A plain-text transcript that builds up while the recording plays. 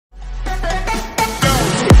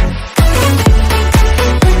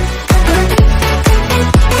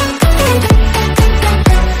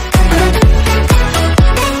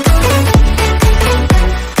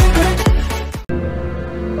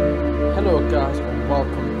guys, and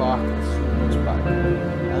welcome back to Super Back.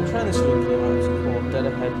 I'm trying this new game out, it's called Dead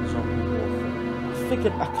Ahead Zombie Warfare. I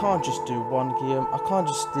figured I can't just do one game, I can't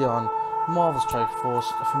just stay on Marvel Strike Force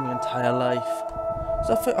for my entire life.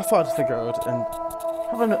 So I thought I'd figure it out and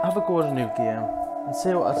have a go at a new game and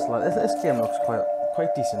see what it's like. This game looks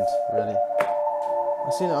quite decent, really. I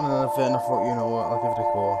seen it on an event and I thought, you know what, I'll give it a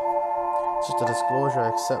go. It's just a disclosure, I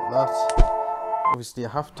accept that. Obviously I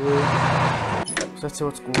have to. So let's see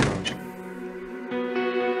what's going on.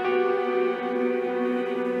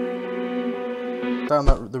 Down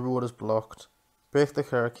that the road is blocked. Break the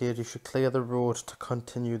barricade, you should clear the road to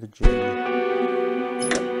continue the journey.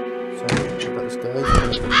 So, look at this guy,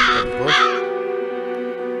 he's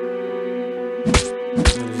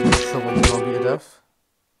shovel the zombie to death.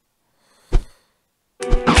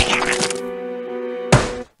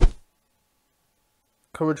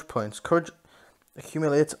 Courage points. Courage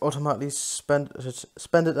accumulates automatically. Spend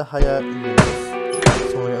it to higher units.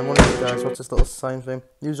 So I'm one of these guys. What's this little sign thing?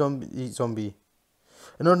 New zombie.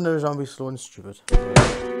 An ordinary zombie, slow and stupid. To do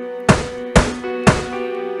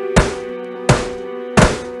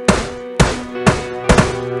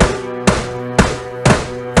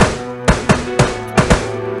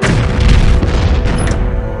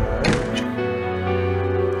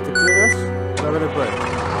this, grab it a break.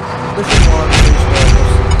 Mission 1,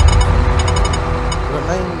 we've got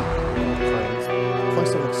 9 clients.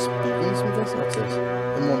 Points of experience, I'm guessing that's it.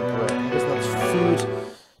 In 1 break. I'm guessing that's food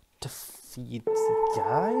to feed the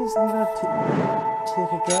guys. I'm gonna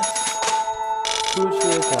take a guess. Food for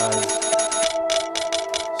the guys.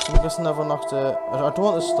 So I'm guessing I've unlocked a. I don't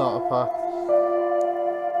want the starter pack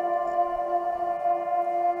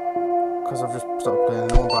because I've just started playing.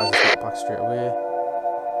 No one buys the starter pack straight away.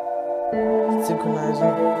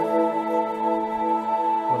 Synchronizing.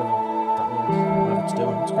 Whatever that means. Whatever it's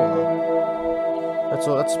doing. What's going on?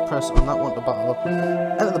 Let's press on that one to battle.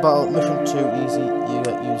 Enter the battle. Mission 2 easy. You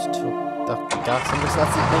get used to that gas. I guess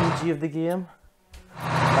that's the energy of the game.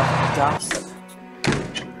 That gas.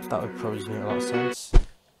 That would probably just make a lot of sense.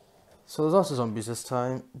 So there's lots of zombies this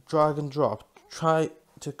time. Drag and drop. Try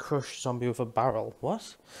to crush zombie with a barrel.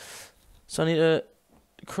 What? So I need to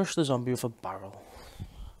crush the zombie with a barrel.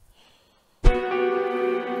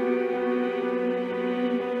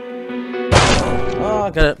 Oh, I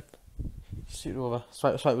get it. Shoot it over.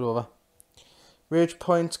 Swipe it over. Rage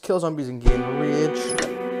points. Kill zombies and gain rage.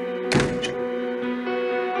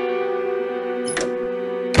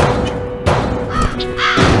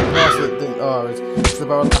 Oh, it's the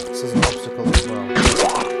barrel acts as an obstacle as well.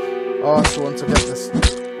 Oh, so once I get this squish,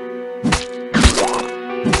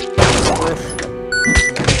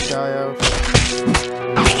 get this guy out.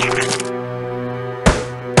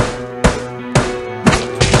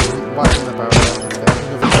 Whacking the barrel out.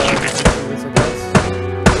 Another guy, I guess. I'm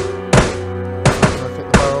gonna hit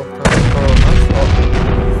the barrel.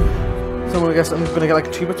 So I guess I'm gonna get like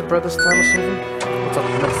 2 bits of bread this time or something. What's up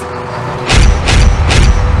next?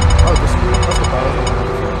 Oh, that's the barrel.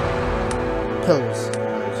 Pills.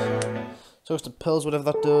 So it's the pills, whatever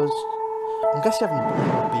that does. I'm guessing you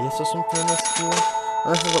have a base or something in this game.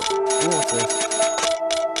 Unless I've got. Ooh, what's this?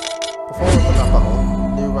 Before we put that battle,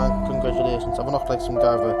 new rank, congratulations. I've unlocked like some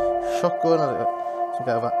guy with a shotgun, some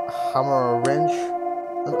guy with a hammer or a wrench.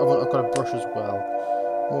 And I've got a brush as well.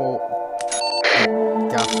 More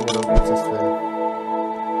gas or whatever, what's this thing?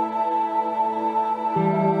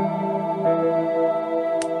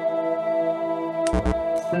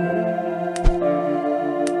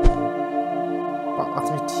 That's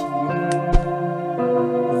my team.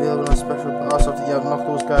 Available on special pack. Oh, so yeah, knock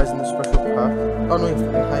those guys in the special pack. Oh no, you can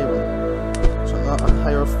hire them. So now I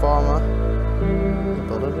hire a farmer. The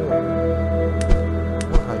builder do.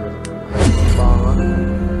 I'll hire a farmer.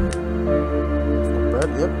 Got bread,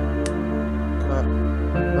 yep. Can I?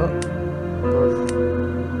 Oh, brush.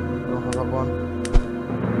 Don't have that one.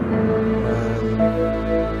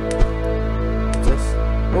 What's this?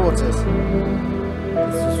 Oh, what's this?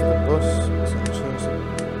 This is for the bus. So I'm change it.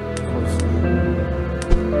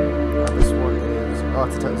 And this one is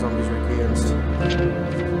architect zombies against.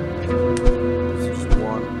 This is just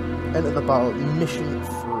 1. Enter the battle. Mission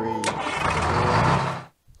 3.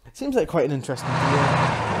 Seems like quite an interesting game.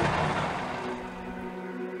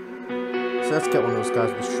 So let's get one of those guys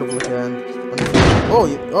with the shovel again. Oh,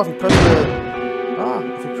 if you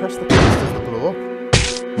press the keys, does it blow up?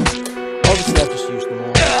 Obviously, I've just used them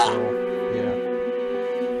all. So, yeah.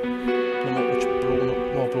 Not much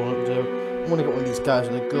more blown up to do. I'm gonna get one of these guys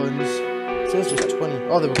with the guns. So it's just 20.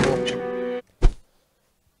 Oh, there we go.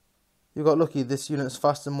 You got lucky. This unit is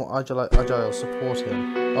faster and more agile. Support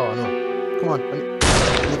him. Oh no! Come on.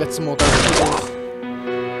 You get some more guys.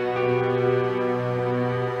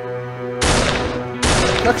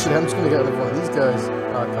 Actually, I'm just gonna get another one of these guys. Oh,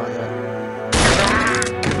 I can't yet.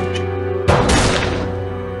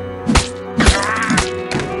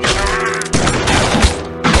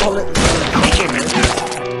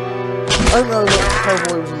 I don't know that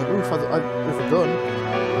cowboy was on the roof with a gun.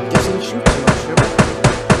 I'm guessing he shoots, I'm not sure.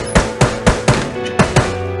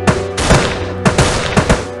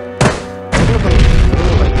 Look at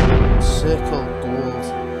like circle gold.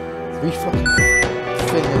 3 fucking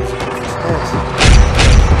fingers. Head.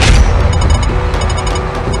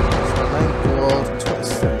 So 9 gold,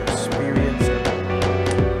 27 experience.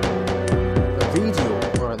 A radio.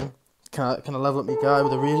 Alright then. Can I level up my guy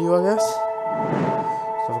with a radio, I guess?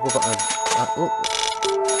 So if I go back and oh,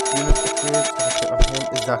 unit upgrades, on him.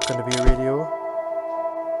 Is that going to be a radio?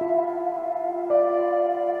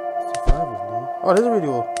 Survival, no? Oh, it is a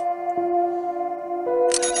radio.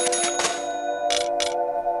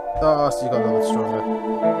 Oh, so you got a little bit stronger.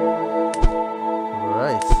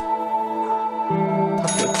 Right.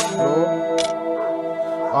 Tap to explore.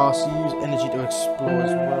 Oh, so you use energy to explore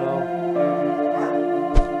as well.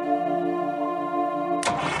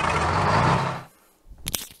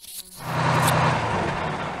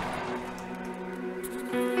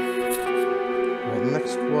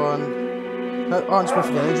 No, I'm supposed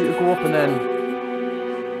to get energy to go up and then.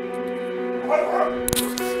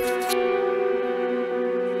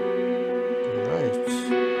 Right.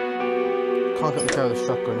 Can't get the guy with the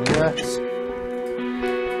shotgun yet.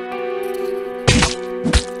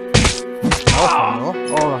 Oh, no.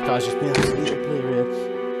 Oh, that guy's just being absolutely obliterated.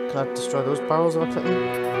 Can I destroy those barrels if I click them?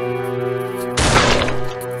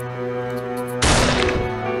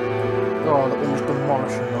 Oh, that one was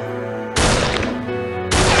demolishing them.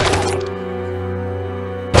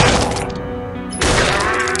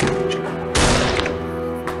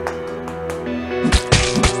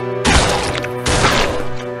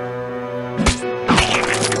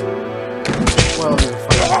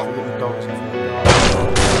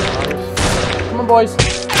 Boys,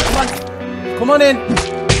 come on in,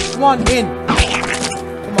 come on in,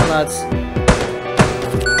 come on lads.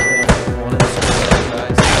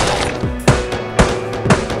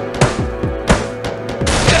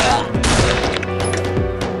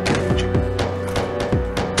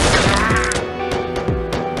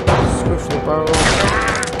 Squish the barrel,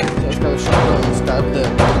 let's go shotgun and stab the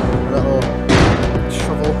little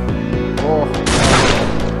shovel. Oh,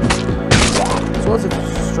 so what's it?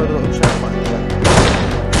 Just try the little checkpoint again.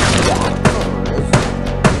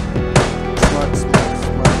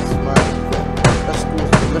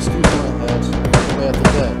 Rescue my head way at the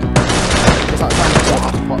dead. It's like trying to get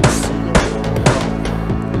out of box.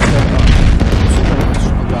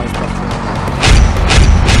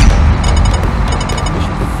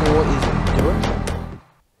 Mission 4 is done.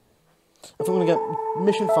 I think I'm gonna get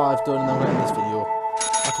mission 5 done and then I'm gonna end this video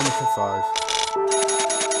after mission 5.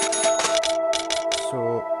 So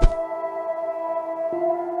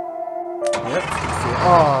yep.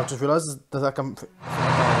 Oh, I just realised there's like a mission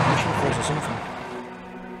 4 or something.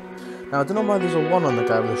 Now, I don't know why there's a 1 on the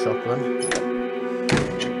guy with the shotgun.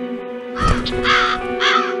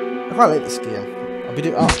 I quite like this game. I'll be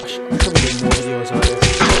doing. Oh, I should be doing more videos like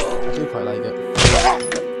this. I do quite like it.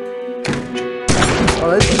 Oh,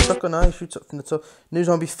 there's a shotgun now. He shoots up from the top. New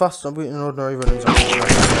zombie fast zombie in an ordinary running zombie. He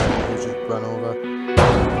just ran over.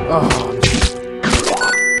 Oh.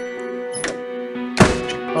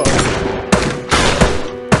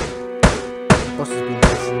 Boss has been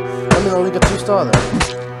nice. I mean, I only got 2 stars there.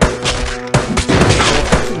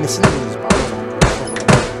 Missing these barrels.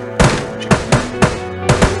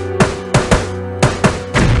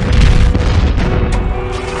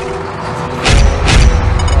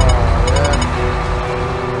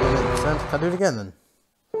 Can I do it again then?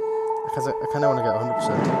 Because I kind of want to get 100%.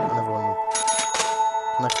 I never want to.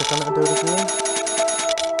 Can I click on it and do it again?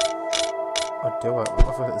 Oh, do I? What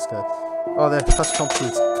if I hit this guy? Oh, there. Task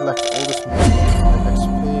complete. Collect all this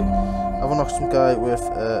XP. I've unlocked some guy with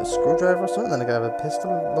a screwdriver or something, then a guy with a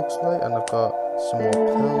pistol, looks like, and I've got some more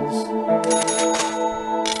pills.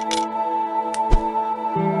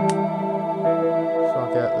 So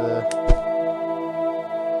I'll get the...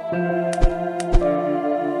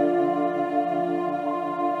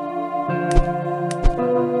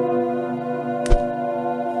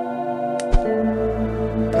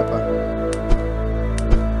 pepper.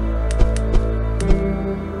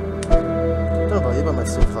 Don't know about you, but my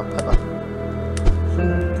soup for pepper.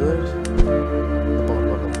 Good.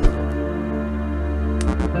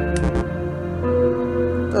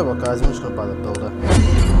 There we go, guys. I'm just gonna buy the builder.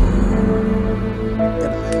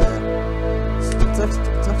 Get him in there.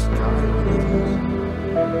 It's actually guy.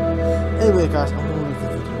 Anyway, guys, I'm gonna leave the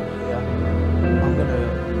video here. I'm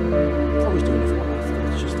gonna probably do another one after.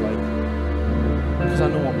 It's just like, because I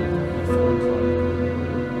know what my phone's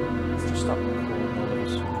like. Let's just stop recording all of a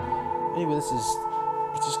sudden. Anyway, what's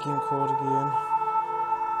this game called again?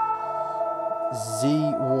 Z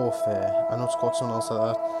Warfare. I know it's called something else like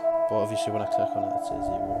that, but obviously when I click on it, it says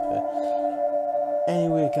Z Warfare.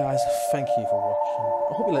 Anyway, guys, thank you for watching.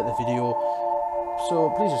 I hope you liked the video.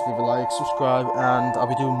 So please just leave a like, subscribe, and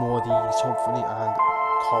I'll be doing more of these hopefully, and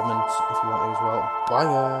comment if you want to as well. Bye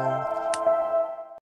guys.